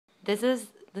This is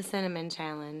the cinnamon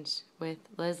challenge with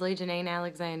Leslie Janine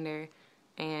Alexander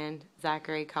and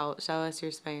Zachary Colt. Show us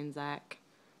your spoon, Zach.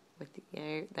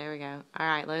 There we go. All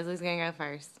right, Leslie's gonna go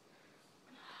first.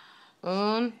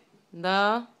 Un,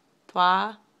 deux,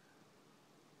 trois.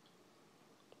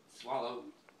 Swallow.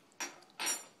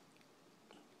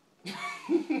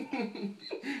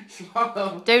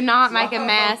 Swallow. Do not make a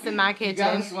mess in my kitchen. You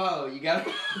gotta swallow. You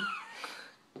gotta.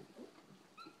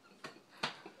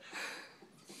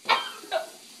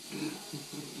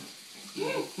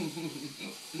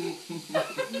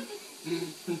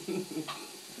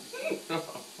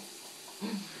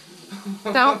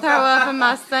 Don't throw up in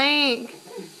my sink.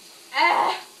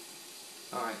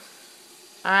 Alright.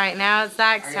 Alright, now it's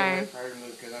Zach's turn.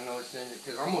 Because I know it's in it.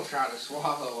 Because I'm going to try to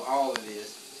swallow all of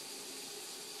this.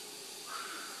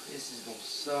 This is going to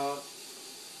suck.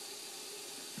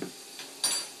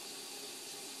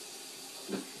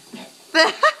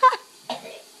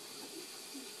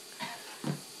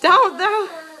 Don't throw.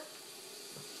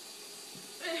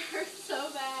 It hurts so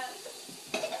bad.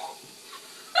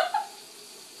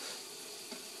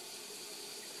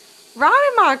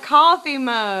 Right in my coffee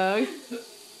mug.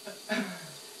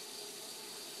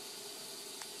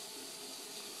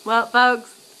 Well,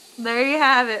 folks, there you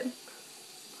have it.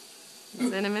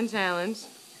 Cinnamon challenge.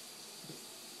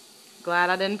 Glad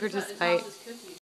I didn't participate.